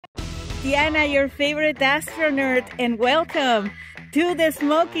Diana, your favorite Astro-Nerd, and welcome to the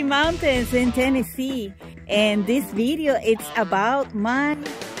Smoky Mountains in Tennessee. And this video, it's about my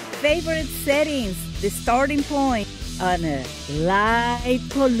favorite settings, the starting point on a light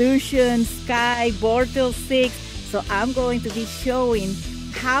pollution sky Bortle 6. So I'm going to be showing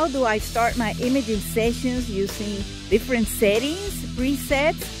how do I start my imaging sessions using different settings,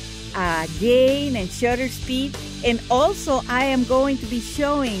 presets, gain and shutter speed. And also I am going to be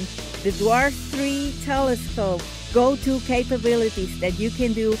showing the Dwarf 3 telescope go-to capabilities that you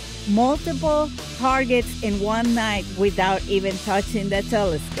can do multiple targets in one night without even touching the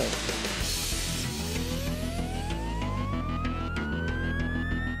telescope.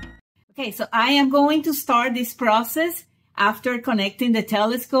 Okay, so I am going to start this process after connecting the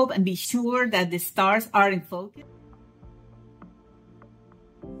telescope and be sure that the stars are in focus.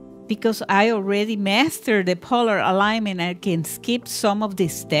 Because I already mastered the polar alignment, I can skip some of the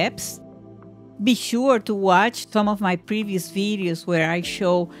steps. Be sure to watch some of my previous videos where I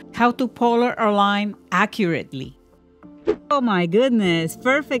show how to polar align accurately. Oh my goodness,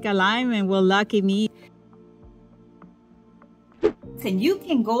 perfect alignment, well, lucky me. And you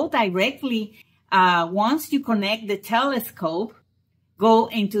can go directly, once you connect the telescope, go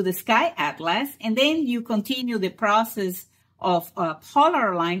into the Sky Atlas, and then you continue the process of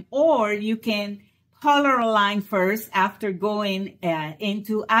polar align, or you can polar align first after going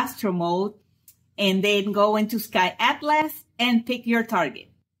into Astro Mode, and then go into Sky Atlas and pick your target.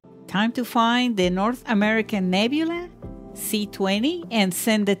 Time to find the North American Nebula, C20, and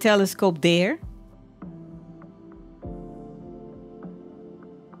send the telescope there.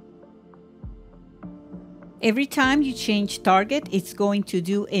 Every time you change target, it's going to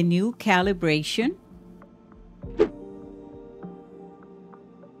do a new calibration.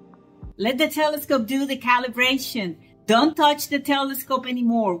 Let the telescope do the calibration. Don't touch the telescope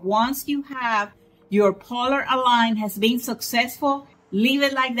anymore. Once you have your polar align has been successful, leave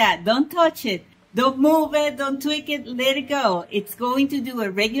it like that. Don't touch it. Don't move it. Don't tweak it. Let it go. It's going to do a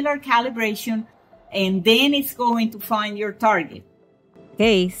regular calibration, and then it's going to find your target.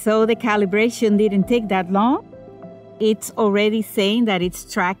 Okay, so the calibration didn't take that long. It's already saying that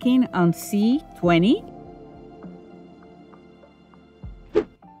it's tracking on C20.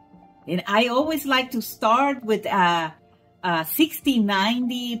 And I always like to start with a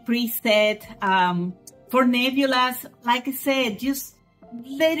 6090 preset for nebulas. Like I said, just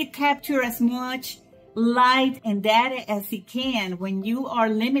let it capture as much light and data as it can. When you are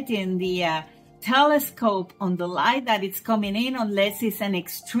limiting the telescope on the light that it's coming in, unless it's an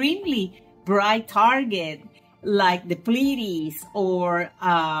extremely bright target like the Pleiades or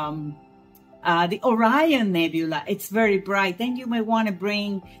the Orion Nebula, it's very bright, then you may want to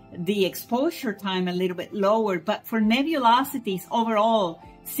bring the exposure time a little bit lower. But for nebulosities overall,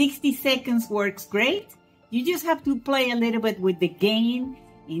 60 seconds works great. You just have to play a little bit with the gain,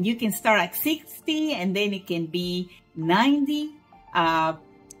 and you can start at 60 and then it can be 90,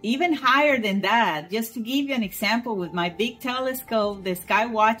 even higher than that. Just to give you an example, with my big telescope, the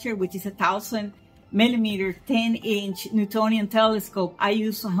Skywatcher, which is a 1000mm 10-inch Newtonian telescope, I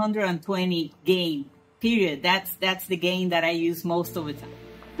use 120 gain, period. That's the gain that I use most of the time.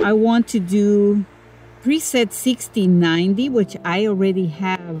 I want to do preset 6090, which I already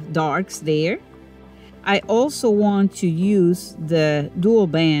have darks there. I also want to use the dual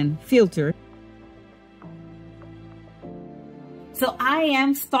band filter. So I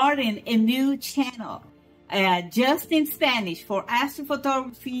am starting a new channel just in Spanish for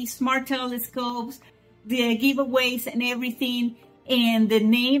astrophotography, smart telescopes, the giveaways and everything. And the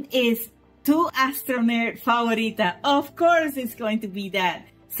name is Tu Astro-Nerd Favorita. Of course it's going to be that.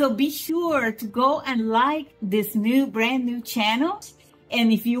 So be sure to go and like this brand new channel.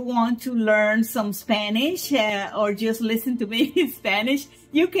 And if you want to learn some Spanish or just listen to me in Spanish,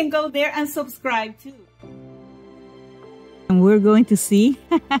 you can go there and subscribe too. And we're going to see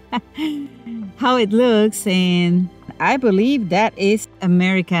how it looks, and I believe that is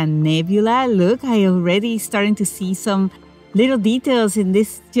American Nebula. Look, I already starting to see some little details in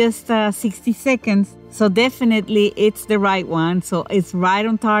this just 60 seconds. So definitely it's the right one. So it's right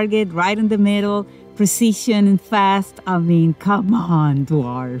on target, right in the middle, precision and fast. I mean, come on,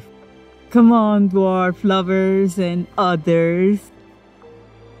 Dwarf. Come on, Dwarf lovers and others.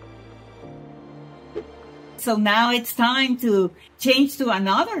 So now it's time to change to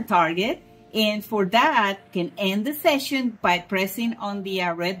another target. And for that, you can end the session by pressing on the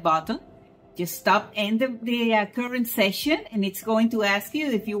red button. Just stop end the current session, and it's going to ask you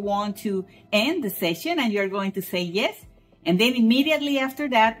if you want to end the session, and you're going to say yes. And then immediately after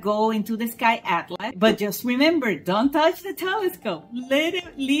that, go into the Sky Atlas. But just remember, don't touch the telescope.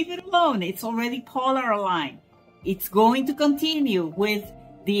 Leave it alone. It's already polar aligned. It's going to continue with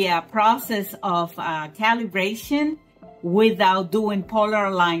the process of calibration without doing polar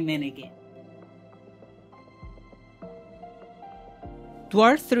alignment again.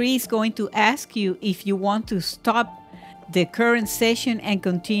 Dwarf 3 is going to ask you if you want to stop the current session and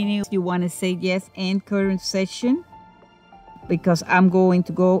continue. You want to say yes, end current session, because I'm going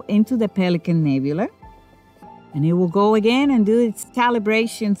to go into the Pelican Nebula and it will go again and do its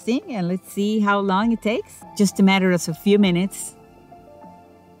calibration thing, and let's see how long it takes. Just a matter of a few minutes.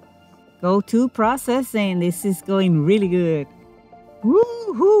 Go to processing. This is going really good.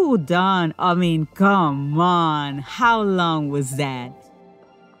 Woohoo, done. I mean, come on. How long was that?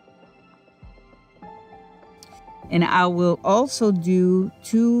 And I will also do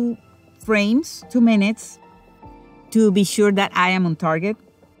 2 frames, 2 minutes, to be sure that I am on target,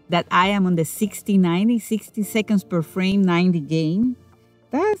 that I am on the 60 seconds per frame, 90 gain.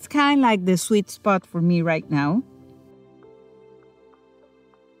 That's kind of like the sweet spot for me right now.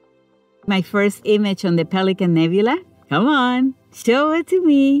 My first image on the Pelican Nebula. Come on, show it to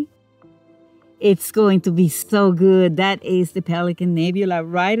me. It's going to be so good. That is the Pelican Nebula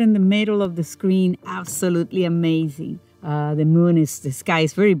right in the middle of the screen. Absolutely amazing. The moon the sky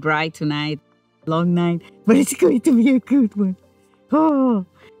is very bright tonight. Long night, but it's going to be a good one. Oh,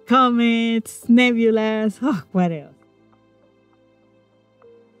 comets, nebulas. Oh, what else?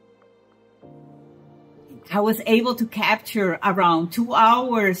 I was able to capture around 2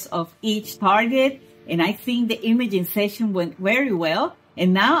 hours of each target, and I think the imaging session went very well.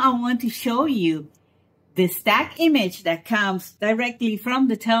 And now I want to show you the stack image that comes directly from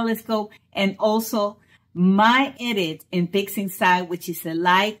the telescope, and also my edit in PixInsight, which is a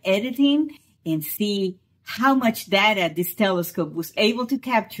light editing, and see how much data this telescope was able to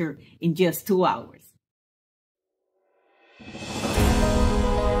capture in just 2 hours.